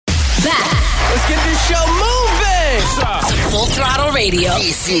back. Let's get this show moving. Full Throttle Radio.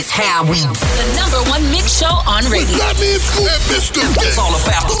 This is how we do. The #1 mix show on radio. That means Scoop and Mr. It's all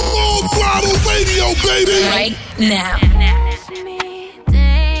about the Full Throttle Radio, baby. Right now.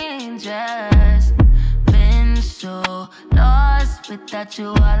 Dangerous. Been so lost without you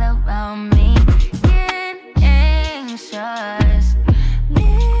all around me. Get anxious.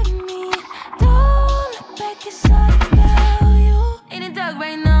 Leave me. Don't look back. It's all about you. In the dark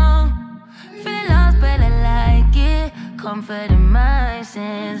right now. Feeling lost, but I like it. Comfort in my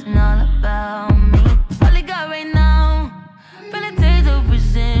sins, and all about me. All I got right now. Feel a taste of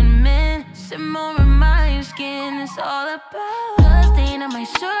resentment. Simmer in my skin, it's all about. Blood stain on my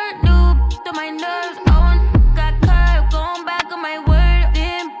shirt, new to my nerves. I want got curved, going back on my word.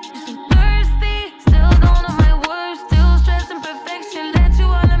 Damn, you're so thirsty. Still don't know my words, still stressing perfection. Let you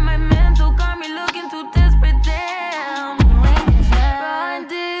all in my mental, got me looking too desperate. Damn, broad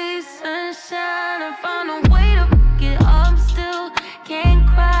day, sunshine. I found a way to get up still. Can't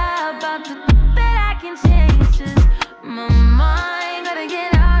cry about the that I can change. Just my mind, gotta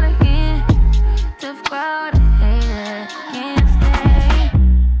get out of here. Tough crowd, I hate it, can't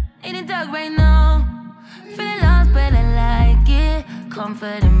stay. In the dark right now, feeling lost but I like it.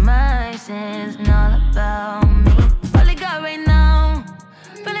 Comfort in my sins and all about me. All I got right now,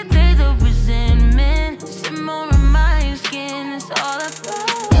 feel a taste of resentment. Simmer in my skin, it's all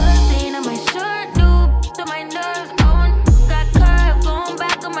about. Blood stain on my shirt, new to my nerves. I want got curved, going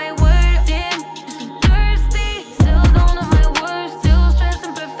back on my word. Damn, you're so thirsty. Still don't know my words, still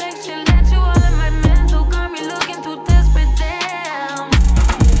stressing perfection. Let you all in my mental, got me looking too desperate. Damn.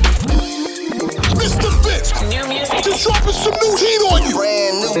 Mr. Vince, New music. just dropping some new heat on you.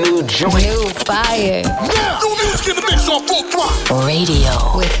 brand new joint. New fire. Now, new music in the mix on Full Throttle.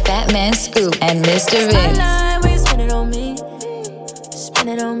 Radio. With Batman Scoop and Mr. I Vince. like when you spin it on me. Spin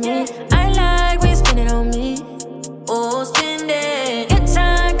it on me. I like when you spin it on me. Oh, spin it. Good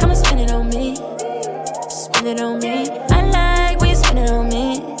time, come and spin it on me. Spin it on me. I like when you spin it on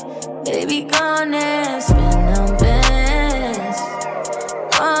me. Baby, gone and spin on bands.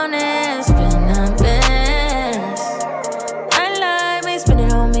 Gone and spin on bands. I like when you spin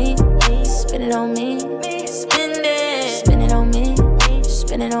it on me. Spin it on me. Spin it. Spin it on me.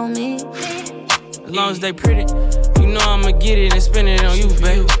 Spin it on me. As long as they pretty, you know I'ma get it and spend it on you,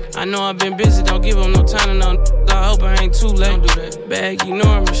 babe. I know I've been busy, don't give them no time to know. I hope I ain't too late. Don't do that. Bag, you know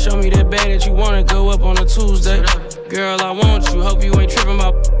I'ma show me that bag that you wanna go up on a Tuesday. Girl, I want you, hope you ain't tripping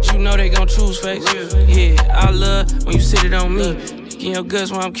about. You know they gon' choose face. Yeah, I love when you sit it on me. In your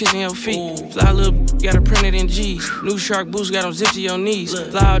guts while I'm kissing your feet. Fly little, got it printed in G's. New shark boots got them zipped to your knees.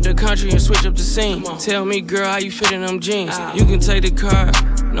 Fly out the country and switch up the scene. Tell me, girl, how you fit in them jeans. You can take the car.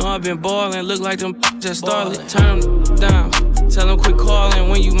 Know I've been ballin', look like them that started. Turn them down. Tell them quit calling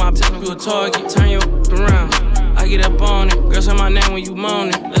when you my you a target. Turn your around. I get up on it. Girl, say my name when you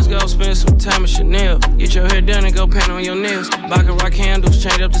moanin'. Let's go spend some time at Chanel. Get your hair done and go paint on your nails. Baccarat candles,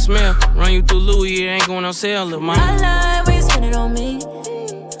 change up the smell. Run you through Louis, it ain't going on sale, little mama. I like when you spin it on me.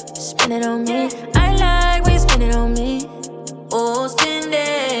 Spin it on me. I like when you spin it on me. Oh, spin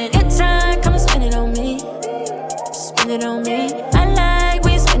it. Good time, come and spin it on me. Spin it on me. I like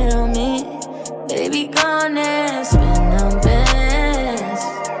when you spin it on me. Baby, gone and spin on bands.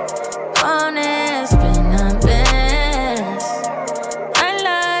 Gone and spin on bands. I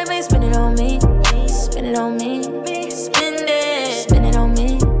like when you spin it on me. Spin it on me. Spin it. Spin it on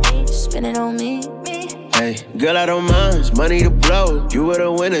me. Spin it on me. Hey, girl, I don't mind, it's money to blow. You were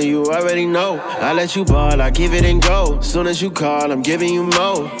the winner, you already know. I let you ball, I give it and go. Soon as you call, I'm giving you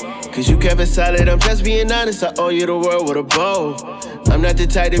more. Cause you kept it solid, I'm just being honest. I owe you the world with a bow. I'm not the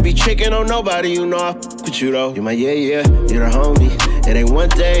type to be tricking on nobody, you know I fuck with you though. You my yeah, you're the homie. It ain't one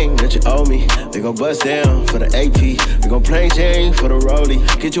thing that you owe me. We gon' bust down for the AP. We gon' plain Jane for the rollie.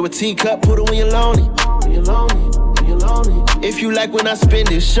 Get you a teacup, put it when you're lonely. When you're lonely, when you're lonely. If you like when I spend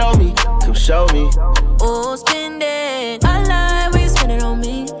it, show me. Come show me. Oh, spin it. I like when you spin it on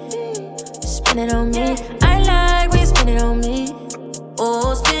me. Spin it on me. I like when you spin it on me.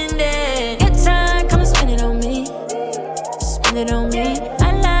 Oh, spin it. Good time, come and spin it on me. Spin it on me.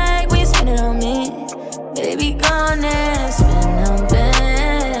 I like when you spin it on me. Baby, gone and spin on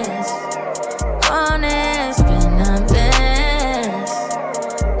bands. Gone and spin on bands.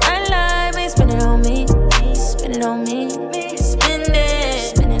 I like when you spin it on me. Spin it on me. Spin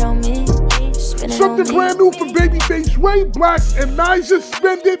it. Spin it on me. Spin it on me. Something brand new for Sway, Blacks, and Nyjah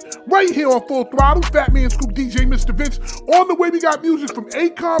Spend It right here on Full Throttle. Fat Man Scoop, DJ Mr. Vince. On the way, we got music from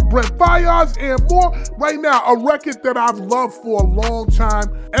Akon, Brent Faiyaz, and more. Right now, a record that I've loved for a long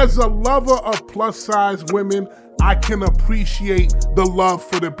time. As a lover of plus-size women, I can appreciate the love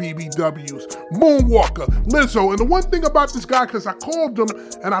for the BBWs. Moonwalker, Lizzo, and the one thing about this guy, because I called him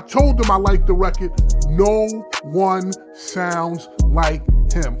and I told him I liked the record, no one sounds like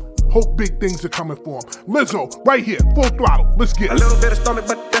him. Hope big things are coming for him. Lizzo, right here, Full Throttle. Let's get it. A little bit of stomach,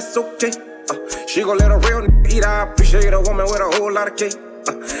 but that's okay. She gon' let a real eat. I appreciate a woman with a whole lot of cake.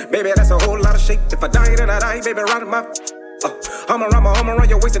 Baby, that's a whole lot of shake. If I die, then I die, baby, right in my... I'ma run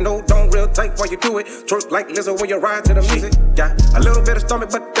your waist and no, don't real tight while you do it. Twerk like Lizzo when you ride to the music. Yeah, a little bit of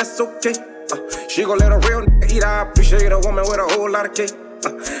stomach, but that's okay. She gon' let a real eat. I appreciate a woman with a whole lot of cake.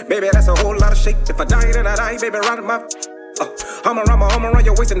 Baby, that's a whole lot of shake. If I die, then I die, baby, right in my... I'ma run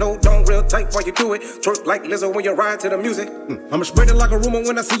your waist and no, don't real tight while you do it. Twerk like Lizzo when you ride to the music. I'ma spread it like a rumor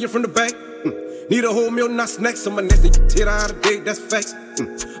when I see you from the back. Need a whole meal, not snacks. I'm a nasty hit out of date, that's facts.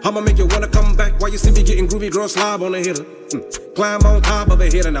 I'ma make you wanna come back while you see me getting groovy, girl, slob on the hitter. Climb on top of a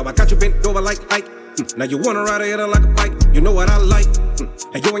hitter, now I got you bent over like Ike. Now you wanna ride a hitter like a bike, you know what I like.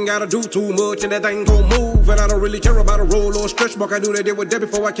 And you ain't gotta do too much and that thing gon' move. And I don't really care about a roll or a stretch mark. I knew they did with that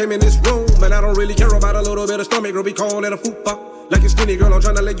before I came in this room. And I don't really care about a little bit of stomach, girl, be calling it a fupa. Like a skinny girl, I'm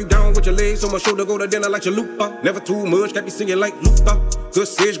tryna lay you down with your legs on my shoulder, go to dinner like your Lupa. Never too much, got me singing like Lupa. Good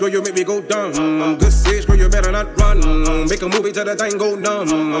sage, girl, you make me go dumb. Good sage, girl, you better not run. Make a movie till the thing go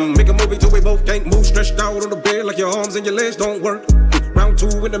numb. Make a movie till we both can't move. Stretched out on the bed like your arms and your legs don't work. Round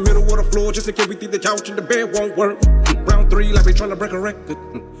 2 in the middle of the floor, just in case we think the couch and the bed won't work. Round 3 like we tryna break a record.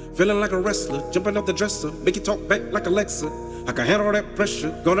 Feeling like a wrestler, jumping off the dresser. Make you talk back like Alexa. I can handle that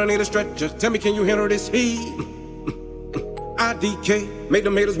pressure, gonna need a stretcher. Tell me, can you handle this heat? IDK, make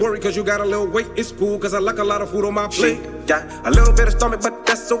them haters worry cause you got a little weight. It's cool cause I like a lot of food on my plate. Got a little bit of stomach but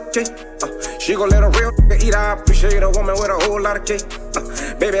that's okay. She gon' let a real eat. I appreciate a woman with a whole lot of cake.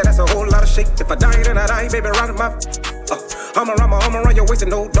 Baby, that's a whole lot of shake. If I die, then I die, baby, right in my... I'ma run your waist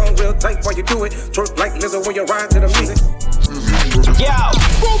and no, don't real tight while you do it. Twerk like Lizzo when you ride to the music. Yo!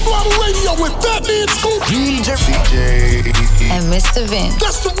 Full Throttle Radio with Fat Man Scoop, DJ And Mr. Vince.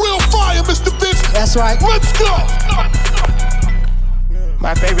 That's the real fire, Mr. Vince. That's right. Let's go!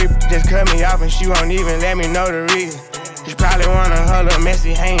 My favorite just cut me off and she won't even let me know the reason. She probably wanna her little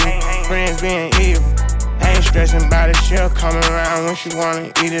messy hanging, friends being evil. I ain't stressing about it, she'll come around when she wanna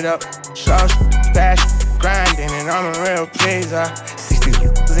eat it up. Sauce, fast, grinding, and I'm a real pleaser.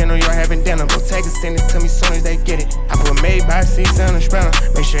 60 in New York having dinner, go take it, send it to me soon as they get it. I put made by seats in the sprinter,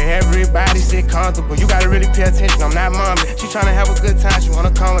 make sure everybody sit comfortable. You gotta really pay attention, I'm not mumbling. She tryna have a good time, she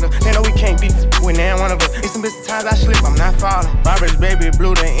wanna come with her. They know we can't be with neither one of us. It's some bitch times I slip, I'm not falling. Robert's baby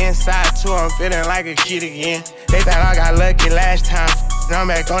blew the inside too, I'm feeling like a kid again. They thought I got lucky last time, I'm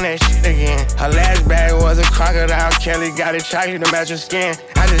back on that shit again. Her last bag was a crocodile, Kelly got it chocolate to match her skin.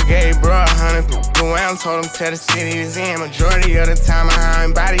 I just gave bro 100 around, told him tell the city is in. Majority of the time I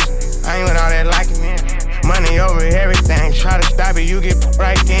ain't bodies, I ain't with all that liking man. Money over everything, try to stop it, you get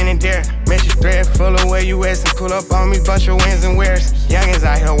right then and there. Message thread full of where you at, and pull up on me, bunch of wins and wears. Youngins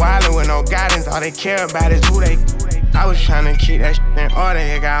out here wildin' with no guidance, all they care about is who they. I was tryna keep that shit in order,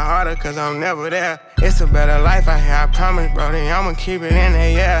 it got harder cause I'm never there. It's a better life out here, I promise, bro, then I'ma keep it in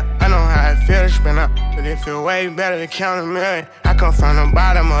there, yeah. I know how it feels to spend up, but it feel way better to count a million. I come from the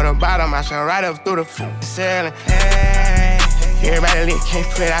bottom of the bottom, I shall right up through the ceiling. Hey, everybody lit, can't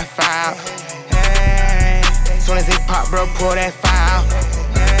play that file. Hey, soon as it pop, bro, pull that file.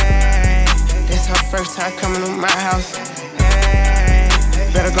 Hey, this her first time coming to my house. Hey,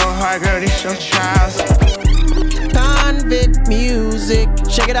 better go hard, girl, this your trials. Convict music.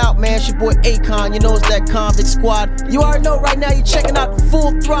 Check it out, man. It's your boy Akon. You know it's that Convict Squad. You already know right now you're checking out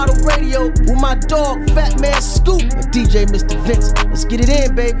Full Throttle Radio with my dog, Fat Man Scoop, and DJ Mr. Vince. Let's get it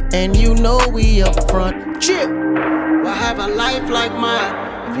in, baby. And you know we up front. Chill. Why have a life like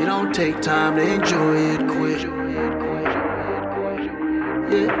mine if you don't take time to enjoy it quick?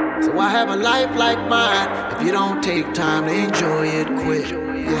 Yeah. So why have a life like mine if you don't take time to enjoy it quick?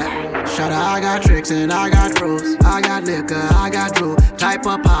 Yeah. Shout out, I got tricks and I got rules. I got liquor, I got drool. Type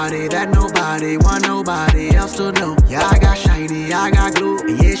of party that nobody want nobody else to know. Yeah, I got shiny, I got glue.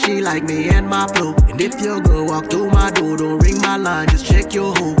 And yeah, she like me and my flow. And if your girl walk through my door, don't ring my line, just check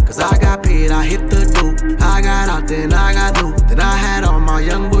your hoe. Cause I got paid, I hit the dough. I got out, then I got low. Then I had all my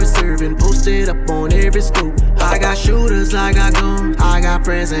young boys serving, posted up on every scoop. I got shooters, I got guns. I got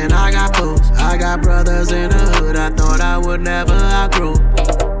friends and I got foes. I got brothers in the hood I thought I would never outgrow.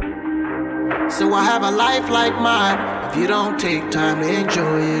 So I have a life like mine if you don't take time to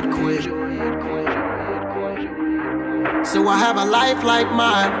enjoy it quick. So I have a life like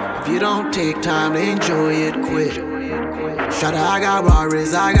mine. If you don't take time to enjoy it, quit. Shut up, I got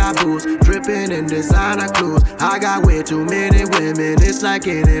Rarries, I got booze, dripping in designer clothes. I got way too many women, it's like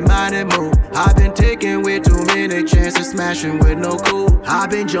any minded move. I've been taking way too many chances, smashing with no cool. I've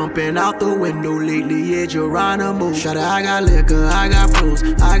been jumping out the window lately, yeah, Geronimo. Shut up, I got liquor, I got booze,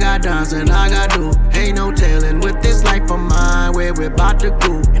 I got dance and I got do. Ain't no telling with this life of mine where we're about to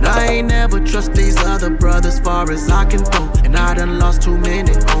go. And I ain't never trust these other brothers far as I can go. And I done lost too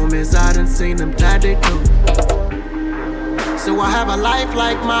many homies, I done seen them glad they do. So I have a life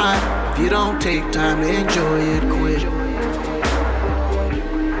like mine. If you don't take time to enjoy it, quit.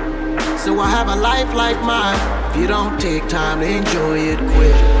 So I have a life like mine. If you don't take time to enjoy it,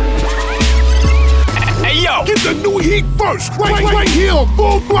 quit. Hey yo, get the new heat first, right here on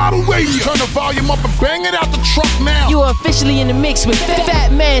Full Throttle Radio. Turn the volume up and bang it out the truck now. You are officially in the mix with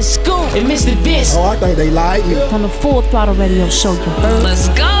Fat Man Scoop and Mr. Vince. Oh, I think they like me. On the Full Throttle Radio show, you heard? Let's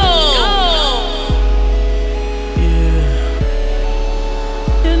go.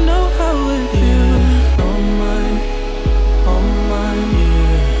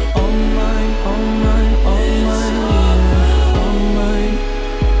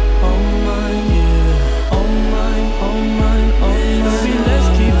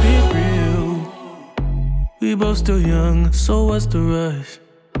 We both still young, so what's the rush?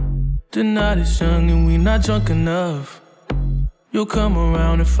 The night is young and we not drunk enough. You'll come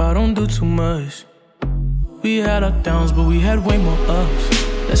around if I don't do too much. We had our downs, but we had way more ups.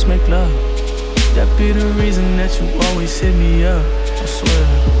 Let's make love. That be the reason that you always hit me up. I swear,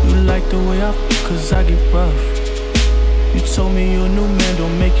 you like the way I feel, cause I get rough. You told me your new man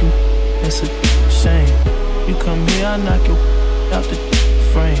don't make you, that's a shame. You come here, I knock you out the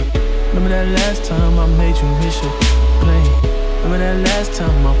frame. Remember that last time I made you miss your plane? Remember that last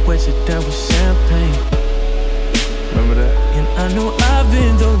time I wet you down with champagne? Remember that? And I know I've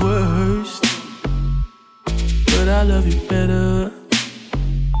been the worst, but I love you better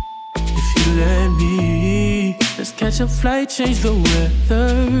if you let me. Let's catch a flight, change the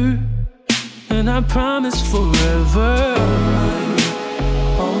weather, and I promise forever.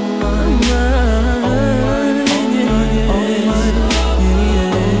 Oh my.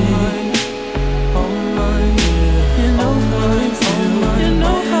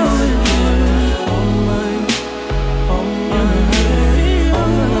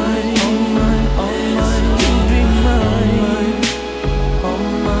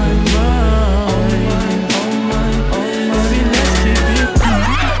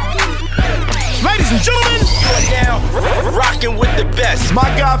 Rockin' with the best. My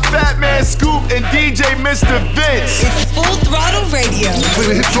guy Fat Man Scoop and DJ Mr. Vince. It's Full Throttle Radio. Play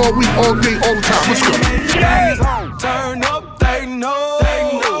the hits all week, all day, all the time. Let's go. Turn up, they know.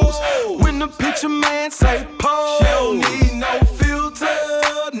 When the picture man say pose, she don't need no filter,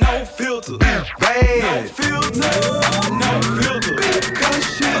 no filter. Bad. No filter, no filter. Because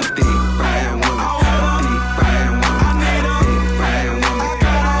she a deep fine woman.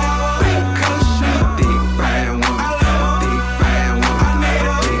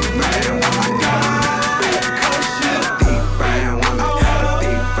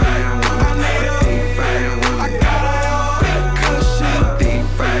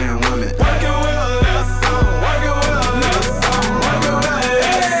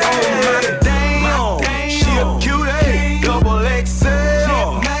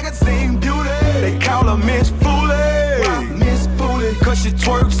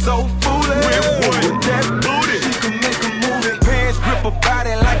 So foolish with that booty, she can make a movie. Pants grip her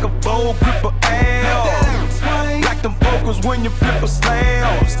body like a bowl grip her ass. Like them vocals when you flip a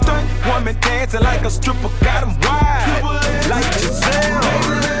slam. Stunt woman dancing like a stripper, got 'em wild. Like Giselle,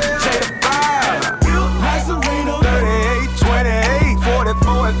 Jada 5, like Serena. 38, 28,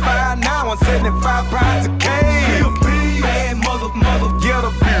 44 and 5. Now I'm 75 pounds of K. Bad mother, yeah,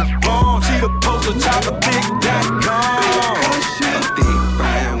 the bitch bomb. She the poster child of big.com.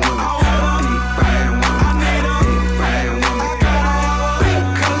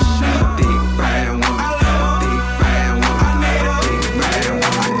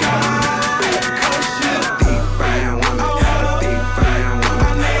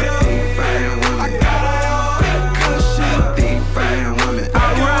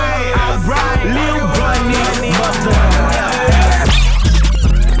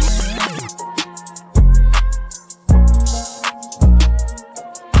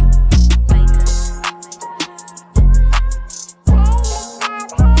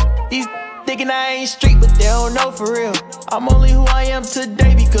 thinking I ain't street, but they don't know for real. I'm only who I am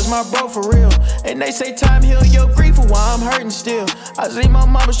today because my bro for real. And they say time heal your grief for why I'm hurting still. I see my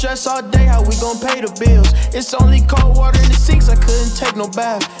mama stress all day, how we gon' pay the bills? It's only cold water in the sinks, I couldn't take no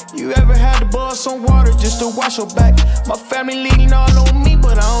bath. You ever had to boil some water just to wash your back? My family leaning all on me,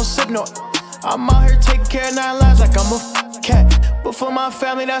 but I don't sip no. I'm out here taking care of 9 lives like I'm a cat. But for my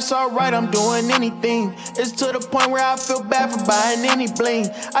family, that's alright, I'm doing anything. It's to the point where I feel bad for buying any bling.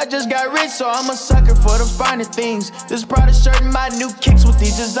 I just got rich, so I'm a sucker for the finer things. This Prada shirt and my new kicks with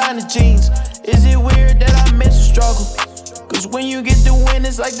these designer jeans. Is it weird that I miss a struggle? Cause when you get the win,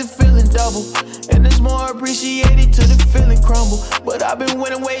 it's like the feeling double. And it's more appreciated till the feeling crumble. But I've been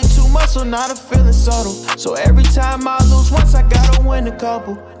winning way too much, so now the feeling subtle. So every time I lose once, I gotta win a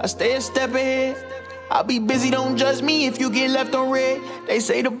couple. I stay a step ahead. I'll be busy, don't judge me if you get left on red. They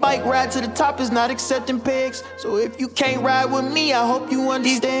say the bike ride to the top is not accepting pegs. So if you can't ride with me, I hope you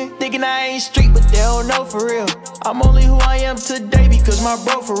understand. Thinking I ain't street, but they don't know for real. I'm only who I am today because my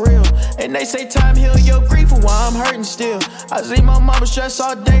bro for real. And they say time heal your grief for why I'm hurting still. I see my mama stress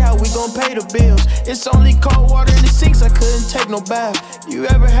all day, how we gon' pay the bills? It's only cold water in the sinks, I couldn't take no bath. You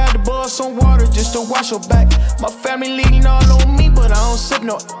ever had to boil some water just to wash your back? My family leaning all on me, but I don't sip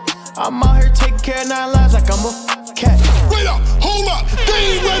no. I'm out here taking care of 9 lives like I'm a cat. Wait up, hold up,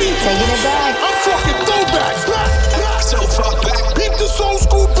 they ain't ready. Taking it back. I'm talking throwbacks. So far back. Beat this old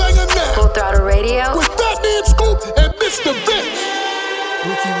school banger now. Full Throttle Radio. With Fatman Scoop and Mr. Vince.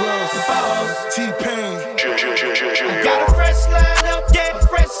 Ricky Ross, T-Pain. I got a fresh line up, yeah,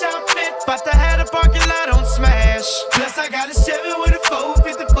 fresh outfit. But I had a parking lot on Smash. Plus I got a Chevy with a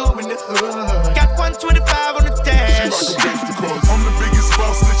 454 in the hood. Got 125 on the dash. I'm the biggest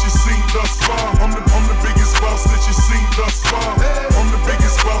boss that you seen thus far. I'm the biggest boss that you seen thus far. I'm the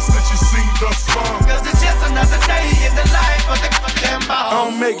biggest boss that you seen thus far. Cause it's just another day in the life of the damn boss. I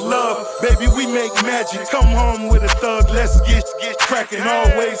don't make love, baby, we make magic. Come home with a thug, let's get cracking.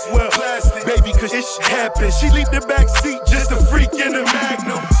 Always well, baby, cause it shit happens. She leaped the back seat, just a freak in the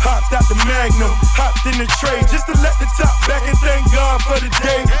Magnum. Hopped out the Magnum, hopped in the tray, just to let the top back and thank God for the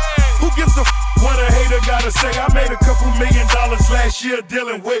day. Who gives a what a hater gotta say? I made a couple $1 million last year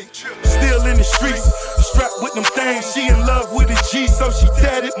dealing weight. Still in the streets, strapped with them things. She in love with a G, so she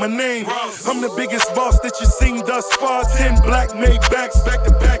tatted my name. I'm the biggest boss that you seen thus far. 10 black made backs, back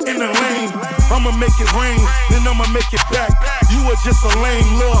to back in the lane. I'ma make it rain, then I'ma make it back. You are just a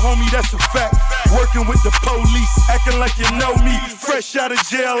lame little homie, that's a fact. Working with the police, acting like you know me. Fresh out of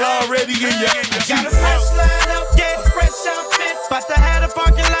jail already in your Got a fresh line up, yeah, fresh outfit. But I had a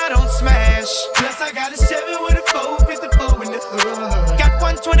parking lot on Smash. Plus I got a Chevy with a 454 in the hood. Got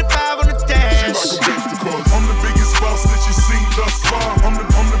 125 on the dash. I'm the biggest boss that you seen thus far. I'm the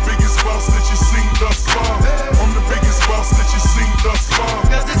biggest boss that you seen thus far. I'm the biggest boss that you seen thus far.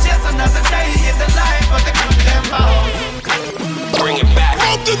 Cause it's just another day in the life of the damn boss. Bring it back.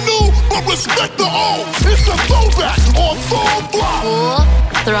 Love the new, but respect the old. It's a throwback on Full Throttle. Full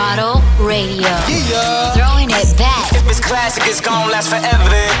Throttle Radio. Yeah. Throwing it back. If it's classic, it's gon' last forever.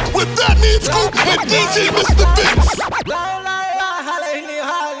 With Fatman Scoop and DJ Mr. Vince.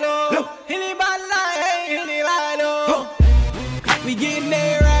 We getting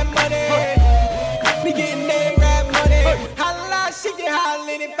there right money. We getting there right money. Holla, she get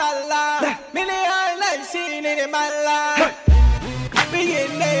hollin' if I lie. Many are like seen it in my life. We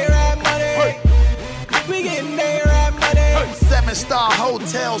getting there right money. We getting there right money. 7-star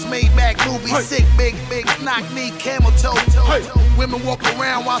hotels, Maybach movies, sick, big, knock knee, camel toe. Women walk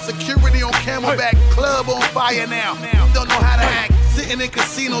around while security on camelback. Club on fire now. Don't know how to act. Sitting in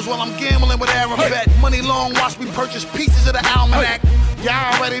casinos while I'm gambling with Arafat. Money long, watch me purchase pieces of the almanac.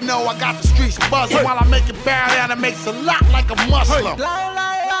 Y'all already know I got the streets buzzing. While I make it bow down, it makes a lot like a Muslim.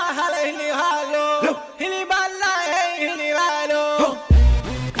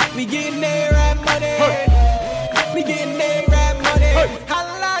 We getting there right money. We getting there right money.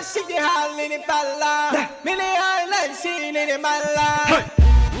 Holla, she get hollin' if I lie. Many are like seen it in my life.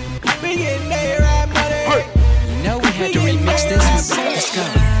 We getting there right money. You know we had to remix this one. Let's go.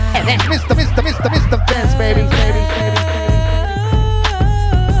 Mr. Vince, baby.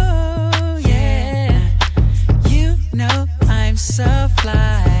 Yeah, you know I'm so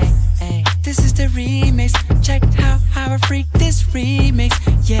fly. Ay, this is the remix. Check how I freak this remix.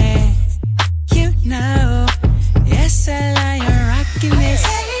 Yeah, you know. Yes, I am rocking this.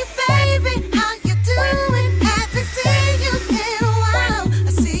 Hey baby, how you doing? Haven't seen you in a while. I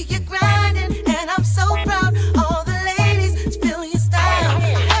see you grinding, and I'm so proud. All the ladies feel your style. I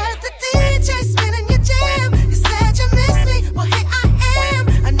heard the DJ spin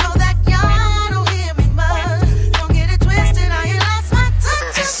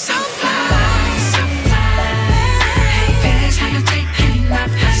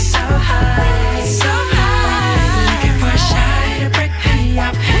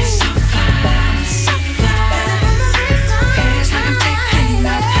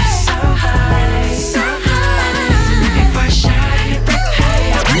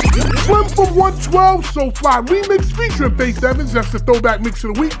 12 So Fly remix featuring Faith Evans. That's the throwback mix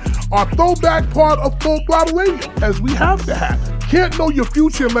of the week. Our throwback part of Full Throttle Radio, as we have to have. Can't know your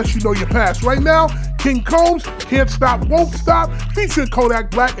future unless you know your past. Right now, King Combs, Can't Stop, Won't Stop, featuring Kodak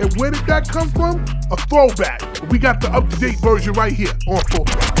Black. And where did that come from? A throwback. We got the up-to-date version right here on Full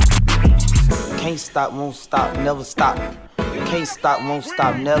Throttle. Can't stop, won't stop, never stop. Can't stop, won't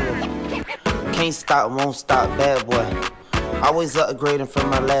stop, never. Can't stop, won't stop, bad boy. Always upgrading from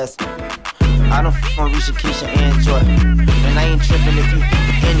my last. I don't on Risha, Keisha, and Joy. And I ain't tripping if you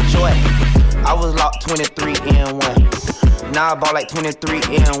enjoy. I was locked 23 and 1. Now I bought like 23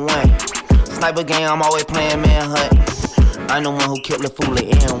 and 1. Sniper game, I'm always playing manhunt. I'm the one who killed the fool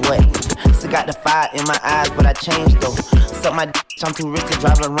and what? Still got the fire in my eyes, but I changed though. Suck my dick, I'm too rich to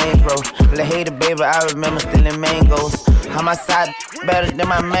drive a Range Rover. La hater baby, I remember stealing mangoes. How my side better than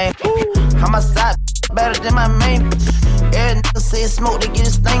my main? How my side better than my main? Every nigga say smoke, they get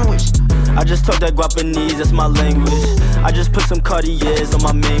extinguished. I just talk that Guapanese, that's my language. I just put some Cartiers on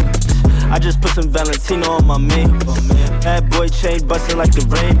my main. I just put some Valentino on my main. Bad boy chain bustin' like the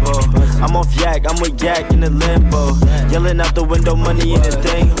rainbow. I'm off yak, I'm with yak in the limbo. Yelling out the window, money in the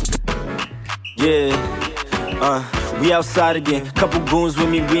thing. Yeah, we outside again. Couple goons with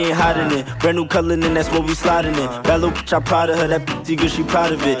me, we ain't hiding it. Brand new color, and that's what we sliding in. That little bitch, I'm proud of her. That bitch good, she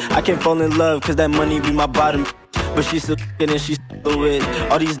proud of it. I can't fall in love, cause that money be my bottom. But she still f***ing and she still with.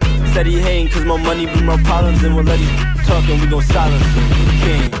 All these said he hating, cause my money be more problems. And we'll let these talking, we gon' silence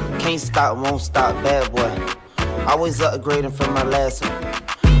him. Can't stop, won't stop, bad boy. Always upgrading from my last one.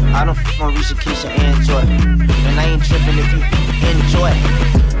 I don't f*** on Risha, Keisha, and Joy. And I ain't tripping if you enjoy.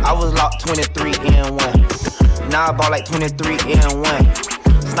 I was locked 23 and 1. Now I bought like 23 and 1.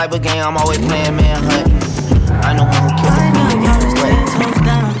 Sniper game, I'm always playing manhunt. I know one who killed the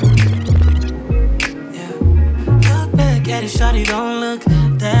Get it, shawty, don't look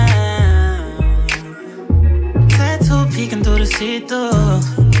down. Tattoo peeking through the see-through.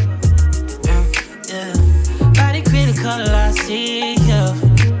 Yeah. Body critical, I see you.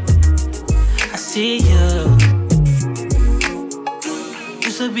 I see you.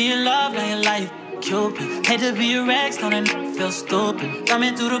 Used to be in love, now your life Cupid. Hate to be a Rex, don't that feel stupid.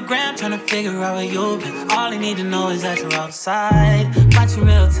 Thumbing through the gram, trying to figure out where you been. All I need to know is that you're outside. Watching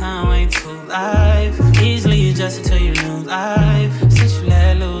real time, ain't too live. Easily adjusted to your new life. Since you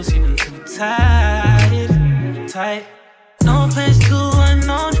let loose, you've been too tight. No place to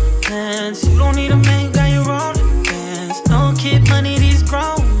unknown plans. You don't need a man, you got your own plans. Don't keep money, these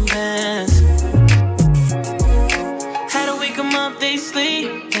grown plans. Had to wake them up, they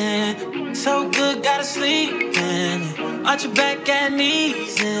sleeping. So good, gotta sleep in. Arch your back at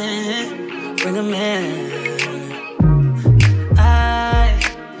knees and bring them in. I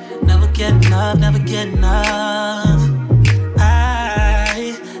never get enough, never get enough.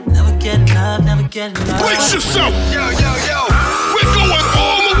 I never get enough, never get enough. Brace yourself! Yo, yo, yo! We're going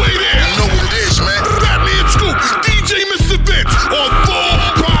all the way there! You know what it is, man. Fatman Scoop, DJ Mr. Vince on Full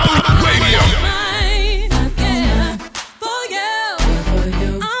Throttle Radio.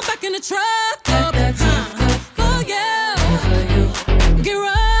 Truck up, for you. Get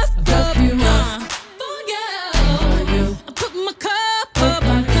rough up, for you. I put my cup up,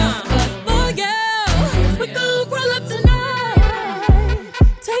 for you. We gon' roll up tonight.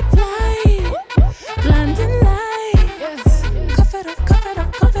 Take flight, blinding lights. Cuff it up, cuff it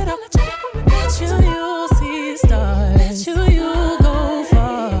up, cuff it up. Bet you you'll see stars. Bet you you'll go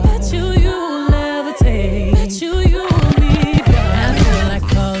far. Bet you you'll levitate. Bet you you'll be fly. I feel like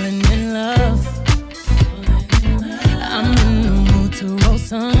falling.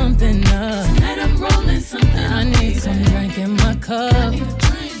 Something up. Tonight I'm rolling something. I need some drink in my cup.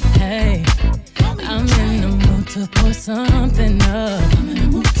 Hey, I'm in the mood to pour something up.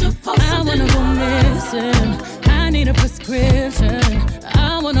 I wanna go missing. I need a prescription.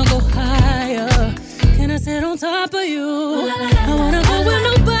 I wanna go higher. Can I sit on top of you? I wanna go where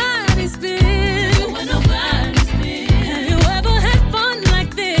nobody's been. Have you ever had fun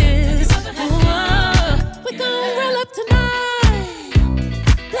like this? Oh, we gon' roll up tonight.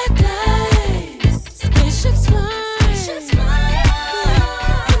 Spaceships fly.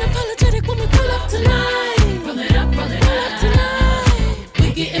 Unapologetic when we pull up tonight. Roll it up tonight.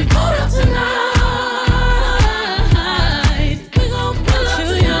 We getting pulled up tonight. We gon' pull up tonight. Bet you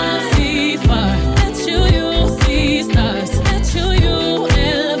you'll see fire. Bet you you'll see stars. Bet you you'll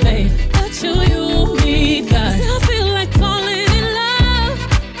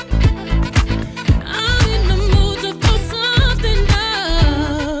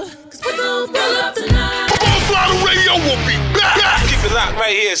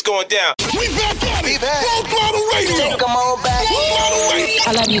here. It's going down. We back at it. Full Throttle Radio. Take 'em all back.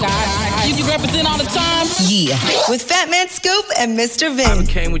 I love you guys. You represent all the time. Yeah. With Fat Man Scoop and Mr. I Vin.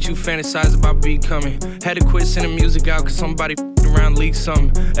 became what you fantasized about becoming. Had to quit sending music out cause somebody around leaked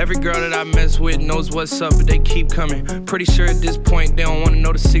something. Every girl that I mess with knows what's up, but they keep coming. Pretty sure at this point they don't wanna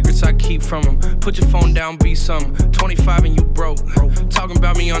know the secrets I keep from them. Put your phone down, be something. 25 and you broke. Talking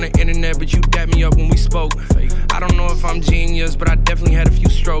about me on the internet, but you dapped me up when we spoke. I don't know if I'm genius, but I definitely had a few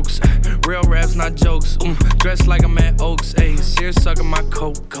strokes. Real raps, not jokes. Dressed like I'm at Oaks. Ayy, Sears sucking my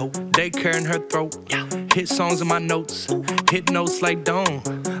coat. Daycare in her throat. Hit songs in my notes. Hit notes like Dawn.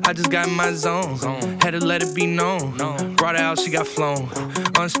 I just got in my zone. Had to let it be known. Brought her out, she got flown.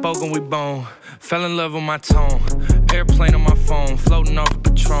 Unspoken, we bone. Fell in love with my tone. Airplane on my phone. Floating off a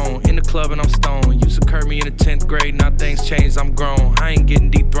Patron. In the club and I'm stoned. Used to curb me in the 10th grade. Now things changed, I'm grown. I ain't getting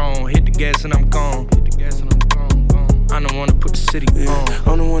dethroned. Hit the gas and I'm gone. I'm the one that put the city on.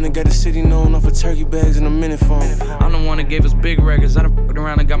 I'm the one that got the city known off of turkey bags and a minute phone. I'm the one that gave us big records. I done fucked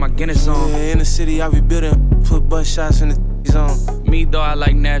around and got my Guinness on. Yeah, in the city I be building. Put butt shots in the zone. Me though, I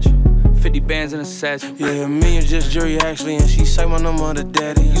like natural. 50 bands in a satchel. Yeah, me and just jury actually, and she say my number to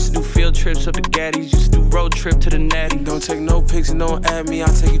daddy. Used to do field trips up to Gaddy's. Used to do road trip to the Natty. Don't take no pics and don't add me.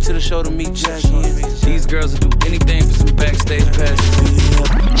 I'll take you to the show to meet Jackie. These girls will do anything for some backstage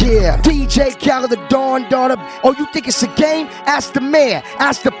passes. Yeah, DJ Khaled, the Dawn daughter. Oh, you think it's a game? Ask the mayor,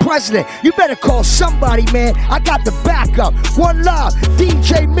 ask the president. You better call somebody, man. I got the backup. One love,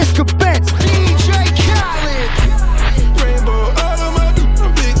 DJ Mr. Vince. DJ Khaled. Rainbow all of my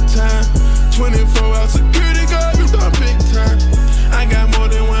I'm big time. 24-hour security guard, I'm big time. I got more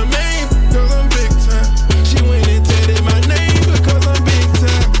than one main, cause I'm big time. She went and tatted my name because I'm big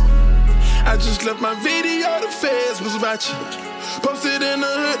time. I just left my video, the feds was watching. Posted in the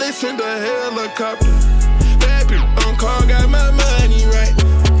hood, they sent a helicopter. Bad bitch on call, got my money right.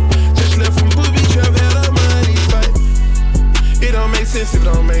 Just left from booby trap, had a money fight. It don't make sense, it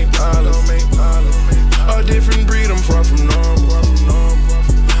don't make dollars. A different breed, I'm far from normal.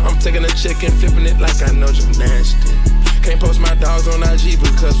 I'm taking a check and flipping it like I know gymnastics. Can't post my dogs on IG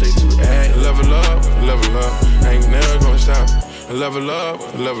because they too act. Level up, I ain't never gonna stop. Level up.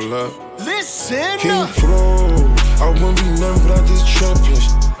 Listen King Flow, I wouldn't be nothing without this champion.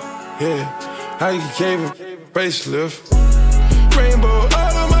 Yeah, I gave a facelift. Rainbow,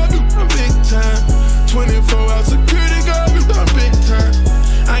 all of my I'm big time. 24-hour security guard, I'm big time.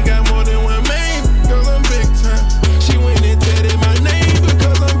 I got more than one main, cause I'm big time. She went and tatted my name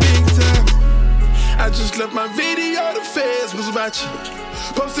because I'm big time. I just left my video, the feds was watching.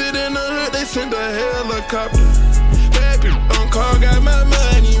 Posted in the hood, they sent a helicopter. Bad bitch on call, got my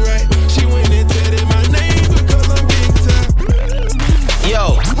money right. She went and tatted my name because I'm big time.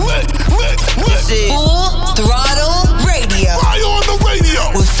 Yo, this is Full Throttle Radio. Fire on the radio.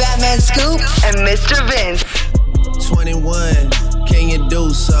 With Fat Man Scoop and Mr. Vince. 21. Can you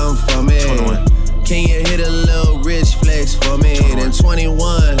do something for me? 21. Can you hit a little rich flex for me? 21. Then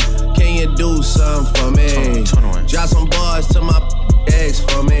 21. Can you do something for me? 21. Drop some bars to my ex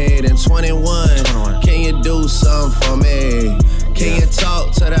for me. Then 21. Can you do something for me? Can you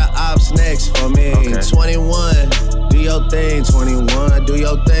talk to the ops next for me? Okay. 21. Do your thing, 21. Do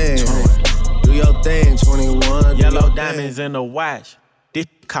your thing. 21. Do your thing, 21. Yellow diamonds in the watch. This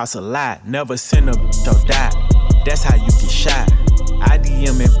costs a lot. Never send a or die. That's how you get shot. I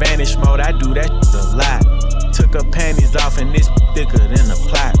DM in vanish mode. I do that a lot. Took her panties off and this thicker than a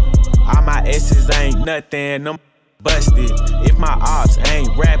plot. All my S's ain't nothing. Them busted. If my ops ain't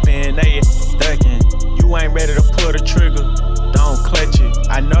rapping, they ducking. You ain't ready to pull the trigger. Don't clutch it.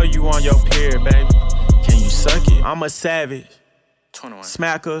 I know you on your period, baby. Can you suck it? I'm a savage. 21.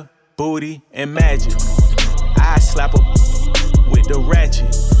 Smacker, booty, and magic. I slap a with the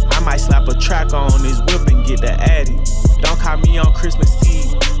ratchet. I might slap a track on this whip and get the addy. Don't call me on Christmas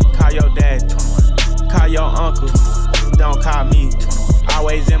Eve. Call your dad. 21. Call your uncle. 21. Don't call me. 21.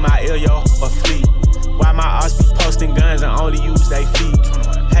 Always in my ear, yo, a fleet. Why my ops be posting guns and only use they feet?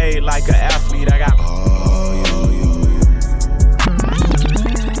 21. Paid like an athlete. I got.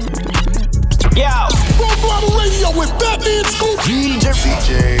 Yo. Full Throttle Radio with Fat Man Scoop. DJ.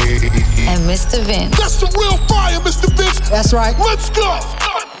 And Mr. Vince. That's the real fire, Mr. Vince. That's right. Let's go.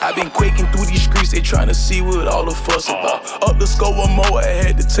 I've been quaking through these streets, they tryna see what all the fuss about. Up the score one more, I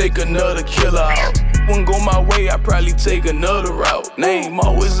had to take another killer out. Wouldn't go my way, I probably take another route. Name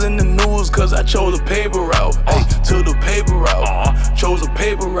always in the news, cause I chose a paper route. Ayy, took the paper route, chose a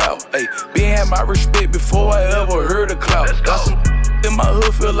paper route. Ayy, been had my respect before I ever heard a clout. Got some in my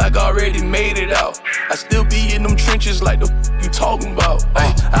hood feel like I already made it out. I still be in them trenches like the you talking about.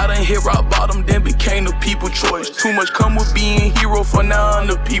 Ay, I done hit rock bottom, then became the people choice. Too much come with being hero, for now I'm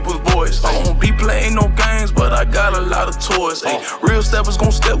the people's voice. I won't be playing no games, but I got a lot of toys. Ay, real steppers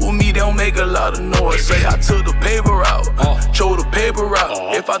gon' step with me, they don't make a lot of noise. Say I took the paper out, chose the paper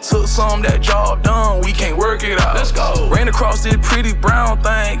out. If I took some, that job done, we can't work it out. Let's go. Ran across this pretty brown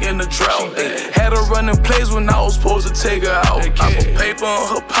thing in the drought. Ay, had her running plays when I was supposed to take her out. I put paper in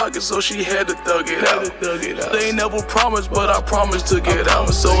her pocket, so she had to thug it out. They ain't never promised, but I promised to get out.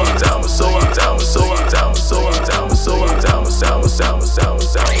 So I down, so I down, so I down, so I down, so I down,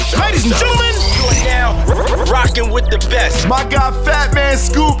 Ladies and gentlemen, you are now rocking with the best. My guy Fat Man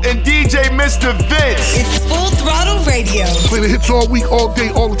Scoop and DJ Mr. Vince. It's Full Throttle Radio. Play the hits all week, all day,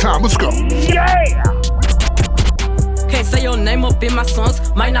 all the time. Let's go. Yeah! Can't say your name up in my songs,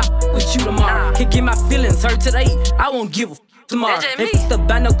 might not with you tomorrow. Can't get my feelings hurt today, I won't give a tomorrow. If the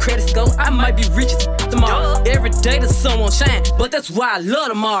buy no credits go, I might be rich tomorrow. Every day the sun won't shine, but that's why I love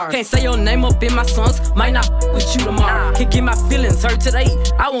tomorrow. Can't say your name up in my songs, might not with you tomorrow. Can't get my feelings hurt today,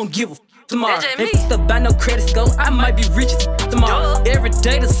 I won't give a tomorrow. If the buy no credits go, I might be rich tomorrow. Every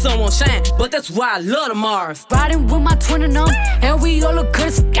day the sun won't shine, but that's why I love tomorrow. Riding with my twin and and we all look good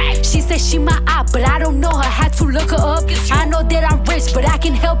as She said she my eye, but I don't know her, had to look her up. I know that I'm rich, but I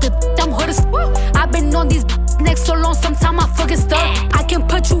can help it, I'm hood as I've been on these next so long, sometimes I fucking stuck. I can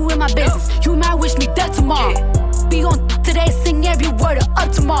put you in my business, you might wish me dead tomorrow. Be on today, sing every word of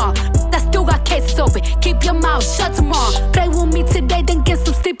up tomorrow. I still got cases open, keep your mouth shut tomorrow. Play with me today, then get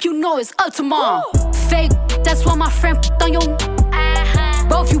some sleep, you know it's up tomorrow. Fake, that's why my friend on your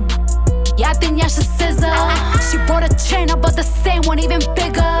both you. Yeah, I think y'all should scissor. She bought a chain, I bought the same one, even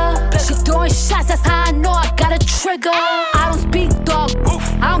bigger. She throwing shots, that's how I know I got a trigger. I don't speak dog,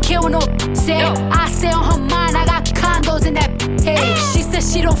 I don't care what no say. I stay on her mind, I got condos in that head. She said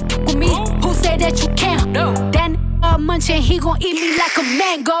she don't f with me, who said that you can't? Then munchin', he gon' eat me like a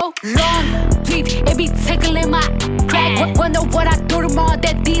mango. Long deep, it be tickling my crack. Wonder what I do tomorrow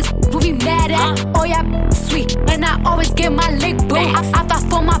that these will be mad at. Oh yeah, sweet, and I always get my lick boo. I fight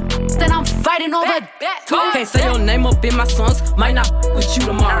for my then I'm fighting over that. Can't say your name up in my songs, might not with you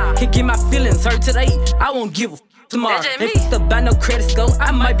tomorrow. Can't get my feelings hurt today, I won't give a tomorrow. If the buy no credits go,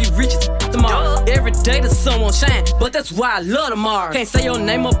 I might be rich tomorrow. Every day the sun won't shine, but that's why I love tomorrow. Can't say your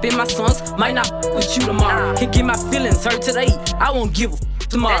name up in my songs, might not with you tomorrow. Can't get my feelings hurt today, I won't give a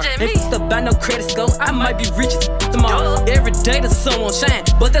tomorrow. If the buy no credits go, I might be rich tomorrow. Every day the sun won't shine,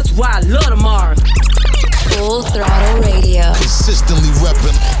 but that's why I love tomorrow. Full Throttle Radio. Consistently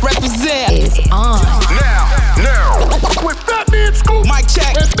represent is on. Now. With Fat Man Scoop, Mike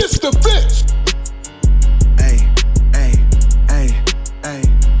check, and Mr. Vince. Hey,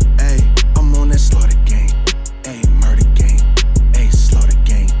 I'm on that slaughter game. Hey, murder game. Hey, slaughter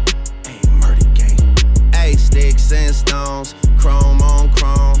game. Hey, murder game. Hey, sticks and stones, chrome on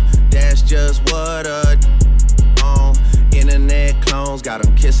chrome. That's just what on. Internet clones got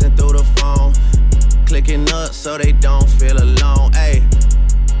them kissing through the phone. Clicking up so they don't feel alone. Hey,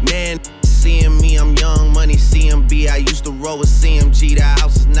 man, seeing me, I'm young money CMB. I used to roll with CMG. The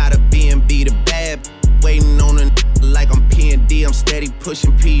house is not a B&B. The bad waiting on a like I'm P&D. I'm steady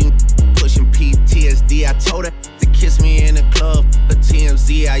pushing PTSD. I told her to kiss me in the club. A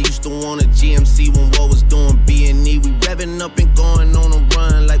TMZ. I used to want a GMC when what was doing B&E. We revving up and going on a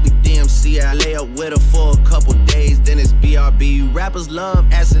run like we DMC. I lay up with her for a couple days, then it's BRB. You rappers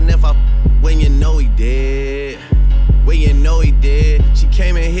love asking if I when you know he did. When you know he did. She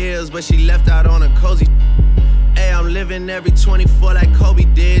came in heels, but she left out on a cozy. Hey, I'm living every 24 like Kobe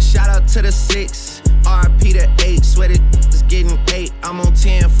did. Shout out to the 6, RIP to 8. Swear it is getting 8. I'm on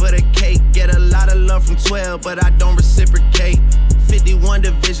 10 for the cake. Get a lot of love from 12, but I don't reciprocate. 51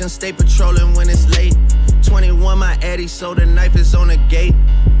 division, stay patrolling when it's late. 21 my Eddie, so the knife is on the gate.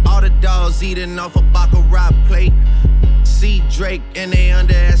 All the dogs eating off a Baccarat plate. See Drake and they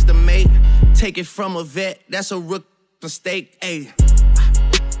underestimate. Take it from a vet, that's a rookie mistake. Ayy.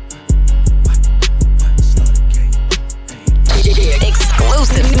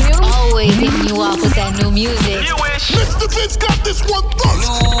 Exclusive. Always hitting you off with that new music. Mr. Vince got this one first.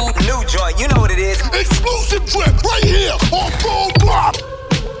 New joint, you know what it is. Exclusive drip right here on Full Block.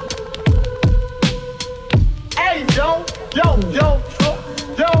 Hey, yo.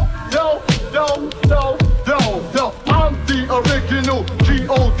 I'm the original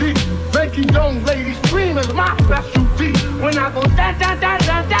G.O.D. Making young ladies scream is my specialty. When I go da da da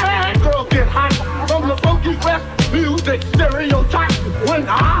da da, girls get hot from the funky west music stereotype. When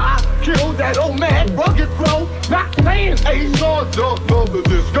I kill that old man, rugged flow, not playing Ace or the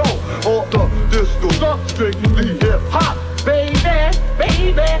disco or the disco, not strictly hip hop, baby.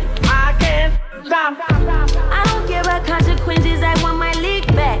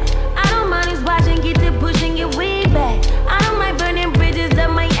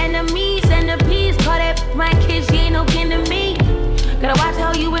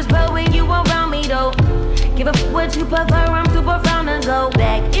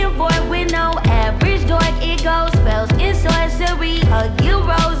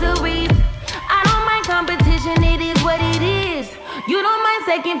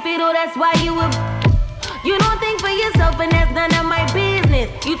 though, that's why you would. You don't think for yourself, and that's none of my business.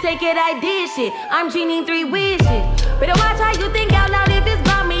 You take it, I did shit. I'm dreaming 3 wishes. Better watch how you think out loud if it's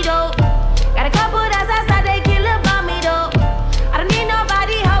about me though. Got a couple that's outside, they kill about me though. I don't need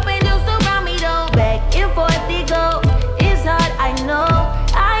nobody helping, just around me though. Back and forth they go. It's hard, I know.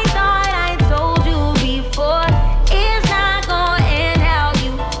 I thought I told you before. It's not gonna end how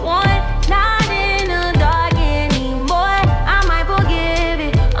you want. Not in the dark anymore. I might forgive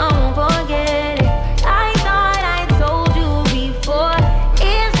it, I won't forget it. I thought I told you before.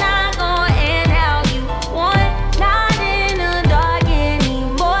 It's not gonna end how you want. Not in the dark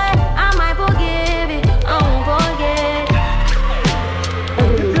anymore. I might forgive it, I won't forget it.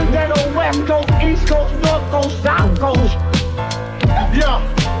 This is that old West Coast, East Coast, North Coast, South Coast.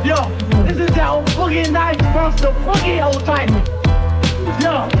 Yo, this is that old Boogie Nights versus the Boogie old type.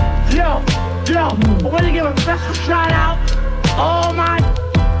 Yo, I want to give a special shout out.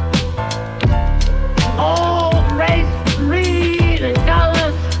 All race, creed, and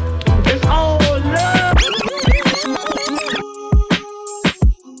colors. It's all love.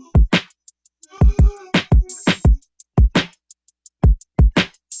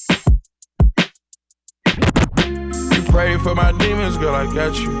 You pray for my demons, girl, I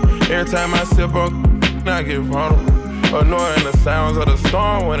got you. Every time I sip on, I get vulnerable. Annoying the sounds of the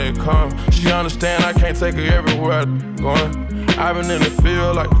storm when it comes. She understand I can't take her everywhere I'm going. I've been in the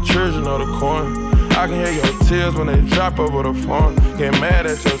field like the children of the corn. I can hear your tears when they drop over the phone. Get mad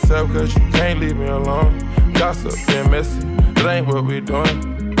at yourself cause you can't leave me alone. Gossip and messy, that ain't what we doing.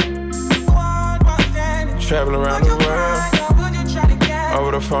 Traveling around the world,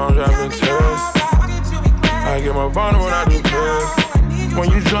 over the phone dropping tears. I get more vulnerable when I do pills. When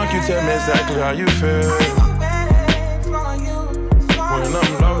you drunk, you tell me exactly how you feel. When I'm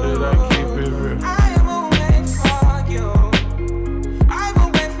loaded, I keep it real.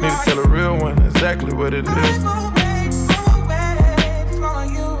 Need to tell a real one exactly what it is.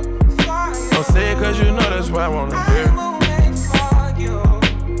 Don't say it cause you know that's why I wanna hear.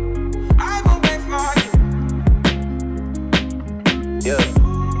 Yeah,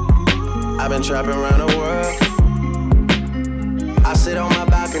 I've been trapping around the world. I sit on my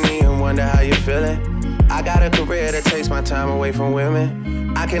balcony and wonder how you feeling. I got a career that takes my time away from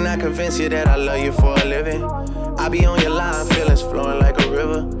women. I cannot convince you that I love you for a living. I be on your line, feelings flowing like a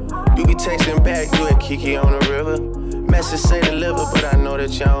river. You be texting back, you at Kiki on the river. Message say deliver, but I know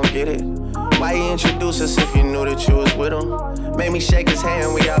that y'all don't get it. Why you introduce us if you knew that you was with him? Made me shake his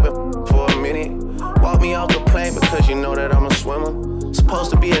hand, we all been for a minute. Walk me off the plane because you know that I'm a swimmer.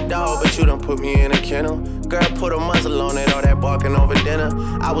 Supposed to be a dog, but you done put me in a kennel. Girl, put a muzzle on it, all that barking over dinner.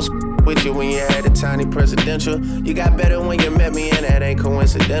 I was with you when you had a tiny presidential. You got better when you met me, and that ain't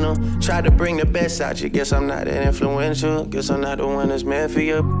coincidental. Tried to bring the best out you, guess I'm not that influential. Guess I'm not the one that's meant for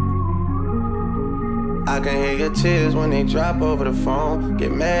you. I can hear your tears when they drop over the phone.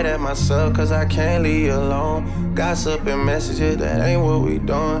 Get mad at myself cause I can't leave you alone. Gossip and messages, that ain't what we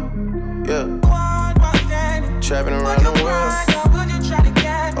doing. Yeah. Trapping around the world.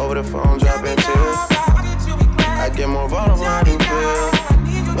 Over the phone, dropping tears. I get more vulnerable when I do pills.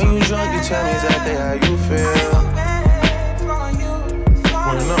 When you drunk, you tell me exactly how you feel.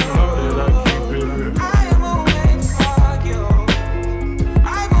 When I'm loaded, I keep it real.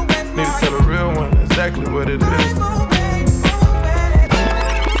 Need to tell a real one exactly what it is.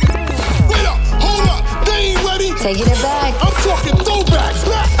 Wait up, hold up, they ain't ready. Taking it back. I'm talking throwbacks.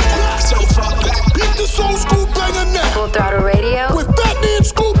 Hit this old school banger now. Full Throttle Radio with Fatman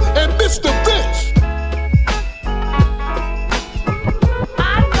Scoop and Mr. Vince.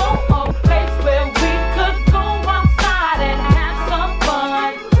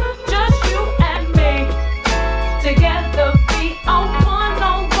 Together, be on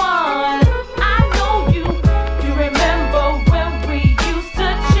one-on-one. I know you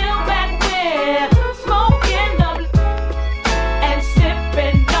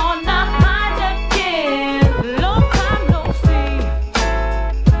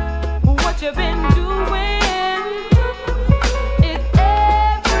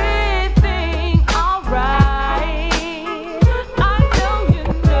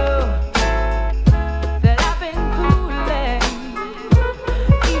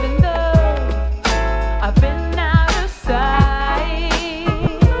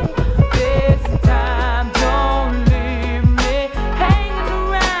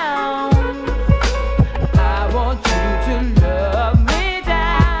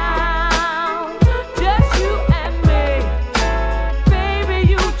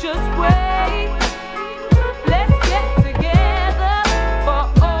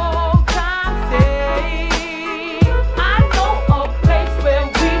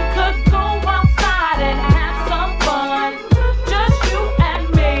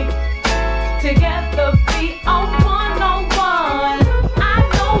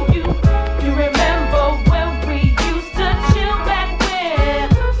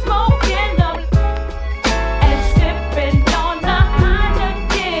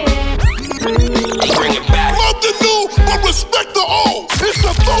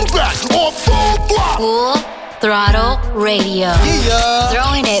Throttle Radio. Yeah.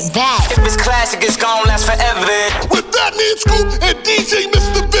 Throwing it back. If it's classic, it's gonna last forever. With Batman Scoop and DJ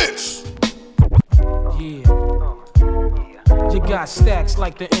Mr. Vince. You got stacks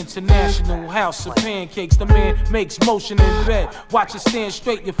like the International House of Pancakes. The man makes motion in bed. Watch it stand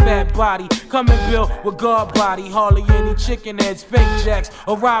straight, your fat body. Come and build with guard body. Hardly any chicken heads, fake jacks,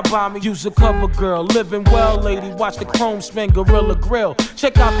 or ride by me. Use a cover girl, living well, lady. Watch the chrome spin, Gorilla Grill.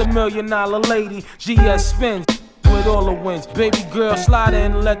 Check out the $1 Million Lady, GS spins with all the wins. Baby girl, slide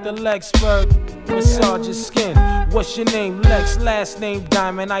in and let the legs spur. Massage your skin. What's your name? Lex, last name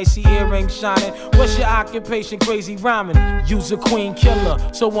Diamond. Icy earring shining. What's your occupation? Crazy rhyming. Use a queen killer,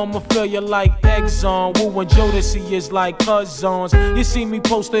 so I'ma fill you like Exxon. Woo and Jodeci is like cousins. You see me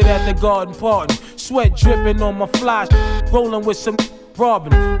posted at the garden party. Sweat dripping on my fly. Rolling with some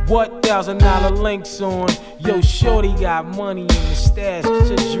Robin. What $1,000 links on? Yo, shorty got money in the stash. Get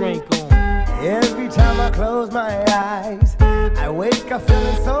your drink on. Every time I close my eyes, I wake up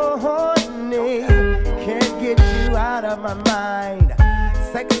feeling so horny. Can't get you out of my mind.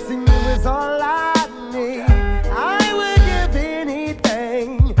 Sexing you is all I need. I would give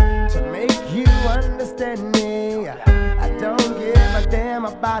anything to make you understand me. I don't give a damn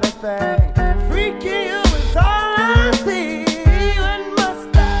about a thing. Freaking you is all I see.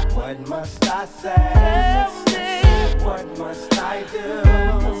 What must I say? What must I do?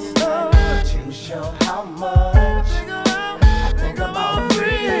 To show how much I think about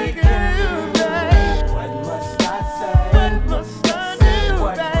freaking you, babe. What must I say? What must I do?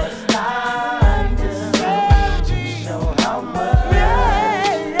 What must I do to show how much?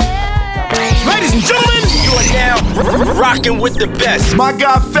 Ladies and gentlemen, you are now rocking with the best. My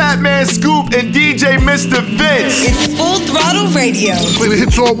guy Fat Man Scoop and DJ Mr. Vince. It's Full Throttle Radio. Play the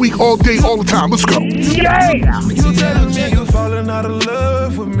hits all week, all day, all the time. Let's go. Yeah! You telling me you falling out of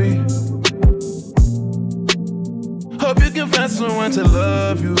love with me. Hope you can find someone to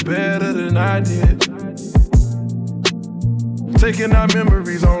love you better than I did. Taking our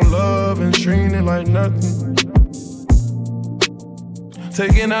memories on love and treating it like nothing.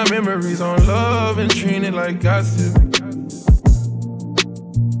 Taking our memories on love and treating it like gossip.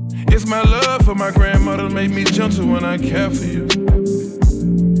 It's my love for my grandmother made me gentle when I care for you.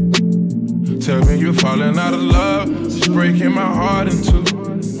 Tell me you're falling out of love, it's breaking my heart in two.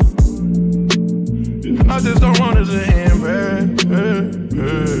 I just don't want it to end bad.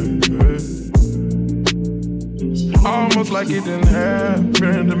 Almost like it didn't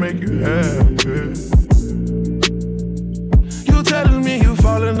happen to make you happy. You telling me you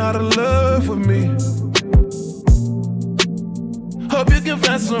falling out of love with me. Hope you can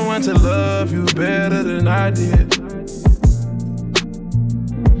find someone to love you better than I did.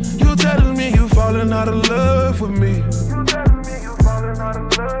 You telling me you falling out of love with me.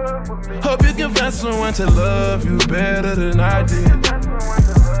 Hope you can find someone to love you better than I did.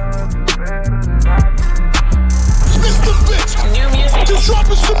 Mr. Vince, new music, just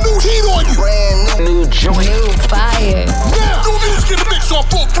dropping some new heat on you. Brand new joint, new fire. Now, new music in the mix on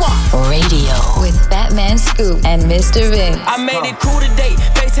Full Throttle Radio with Batman Scoop and Mr. Vince. I made it cool today.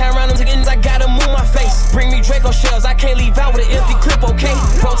 FaceTime around them chickens, I gotta move my face. Bring me Draco shells, I can't leave out with an empty clip, okay?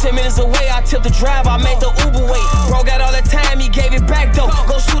 Bro, 10 minutes away, I tipped the drive, I made the Uber wait. Bro got all that time, he gave it back though.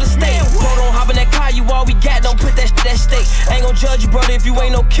 Go shoot a steak. Bro, don't hop in that car, you all we got, don't put that stake. Ain't gon' judge you, brother, if you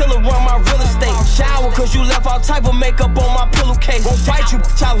ain't no killer, run my real estate. Shower, cause you left all type of makeup on my pillowcase. Won't fight you,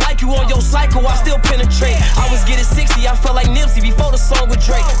 bitch, I like you on your cycle, I still penetrate. I was getting 60, I felt like Nipsey before the song with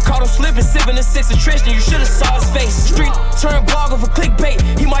Drake. Caught him slipping, sipping the 6 of Tristan, you should've saw his face. Street turn blogger for clickbait,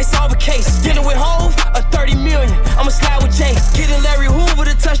 he might solve a case. Dealing with Hove, a 30 million, I'ma slide with Jay. Getting Larry Hoover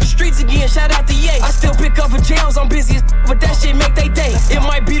to touch the streets again, shout out to Ye. I still pick up for jails, I'm busy as but that shit make they day. It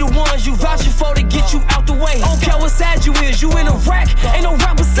might be the ones you vouching for to get you out the way. I don't care what side you is, you in a rack, ain't no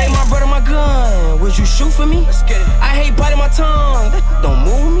rapper say my brother, my gun, would you shoot for me? Let's get it. I hate biting my tongue, that don't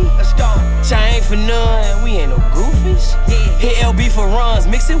move me. Let's go. I ain't for none, we ain't no goofies. Hit LB for runs,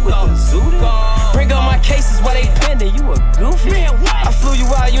 mix it with the Zooty. Bring up my cases while they pending, you a goofy. I flew you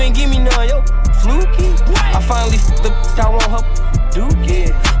out, you ain't give me none, yo, fluky. I finally f***ed the I want her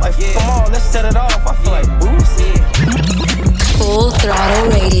dookie. Like f*** them all, let's set it off, I feel like Boosie. Full Throttle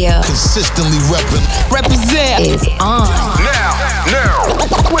Radio. Consistently Represent is on.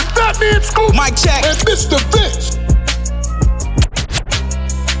 Now. With Batman Scoop, Mike check, and Mr. Vince.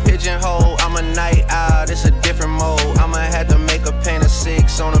 Pigeonhole, I'm a night owl, it's a different mode. I'ma have to make a paint of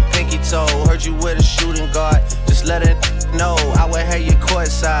 6 on a pinky toe. Heard you with a shooting guard, just let it know. I would have you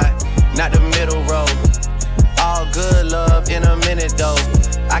courtside, not the middle row. All good love in a minute though.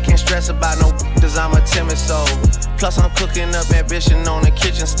 I can't stress about no cause I'm a timid soul. Plus I'm cooking up ambition on the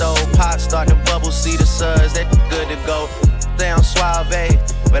kitchen stove. Pot start to bubble, see the suds, that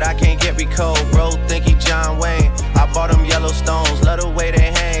but I can't get recalled. Bro, think he John Wayne. I bought them Yellowstones, love the way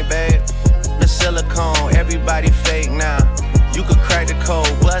they hang, babe. The silicone, everybody fake now. You could crack the code,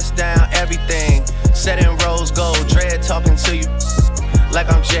 bust down everything. Set in rose gold, dread talking to you like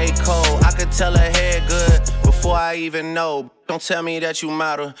I'm J. Cole. I could tell her head good before I even know. Don't tell me that you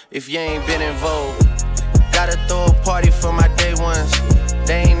model if you ain't been in vogue. Gotta throw a party for my day ones.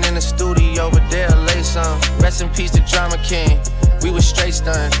 They ain't in the studio, but they'll lay some. Rest in peace to Drama King. We was straight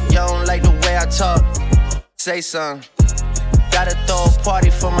stunned. Y'all don't like the way I talk. Say something. Gotta throw a party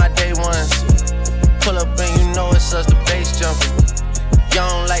for my day ones. Pull up and you know it's us, the bass jumping. Y'all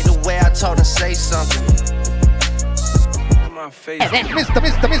don't like the way I talk and say something.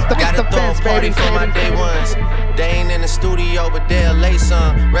 Gotta throw a party for my day ones. They ain't in the studio, but they'll lay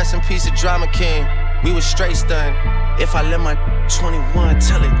some. Rest in peace to Drama King. We was straight stunned. If I let my 21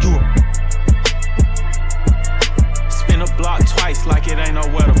 tell it, you Spin a block twice like it ain't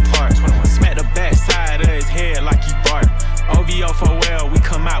nowhere to park. Smack the back side of his head like he bark. OVO for well, we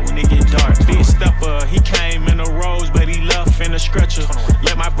come out when it get dark. Big stepper, he came in a rose, but he left in a stretcher.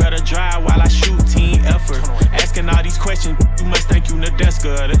 Let my brother drive while I shoot, team effort. Asking all these questions, you must think you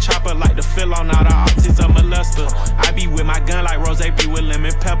Nadeska. The chopper like to fill on all the optics of molester. I be with my gun like Rose be with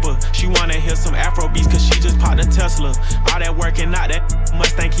lemon pepper. She wanna hear some Afro beats cause she just popped a Tesla. All that working out, that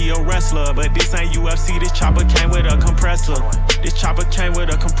must think he a wrestler. But this ain't UFC, this chopper came with a compressor. This chopper came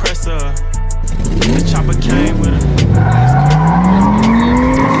with a compressor. The chopper came with a...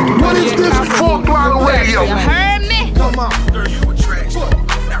 What is this Full Throttle Radio? You heard me? Come on. Girl, you a track star.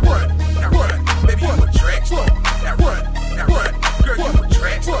 Now run, now run. Baby, you a track star. Now run, now run. Girl, you a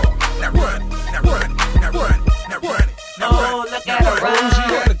track star. Now run, now run, now run, now run, now run. Look at her run. She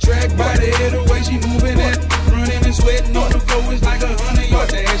got a track body, the way she moving it. Running and sweating on the floor is like 100-yard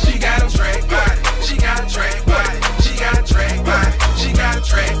dash. She got a track body. She got a track body. She got a track body. She got a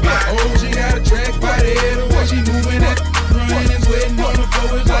track body. Oh, she got a track body, the way she moving it. Running and sweating on the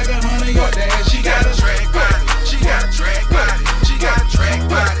floor is like 100-yard dash. She got a track body. She got a track body. She got a track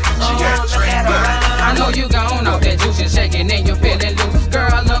body. She got a track body. I know you gone off that juice and shaking and you feeling loose. Girl,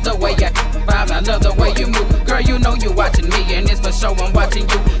 I love the way you vibe, I love the way you move. Girl, you know you watching me and it's for sure I'm watching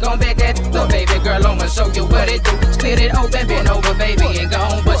you. Gon' back that the baby girl, I'ma show you what it do. Split it open, bend over, baby, and go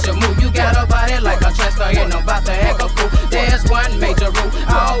on, bust your move. You got a body like a track star and I'm about to act a fool. There's one major rule,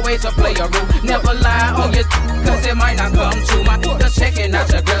 always a player rule. Never lie on your cause it might not come true. My just checking out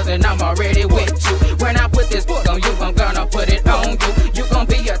your girls and I'm already with you. When I put this book on you, I'm gonna put it on you. You gon'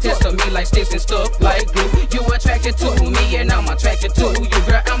 be a test of me like sticks and stuff like glue. You attracted to me and I'm attracted to you.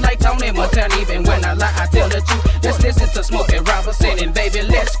 Girl, I'm like Tony Montana, even when I lie, I tell the truth. Let's listen to Smokey Robinson and baby,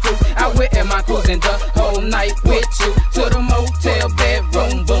 let's cruise. I went in my cruising the whole night with you to the motel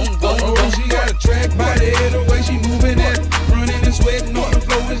bedroom, boom, boom, boom. Oh, she got a track body, the way she moving it. Running and sweating on the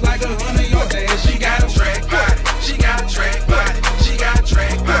floor is like 100-yard dash. She got a track body. She got a track body. She got a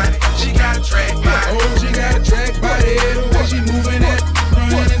track body. She got a track body. Oh, she got a track body, the way she moving it.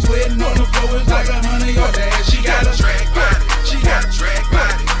 Running and sweating on the floor is like 100-yard dash. She got a track body. She got a track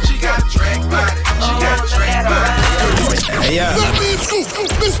body. She got a track body. She got a track body. Hey, yeah.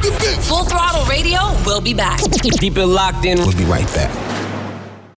 Full Throttle Radio will be back. Keep it locked in. We'll be right back.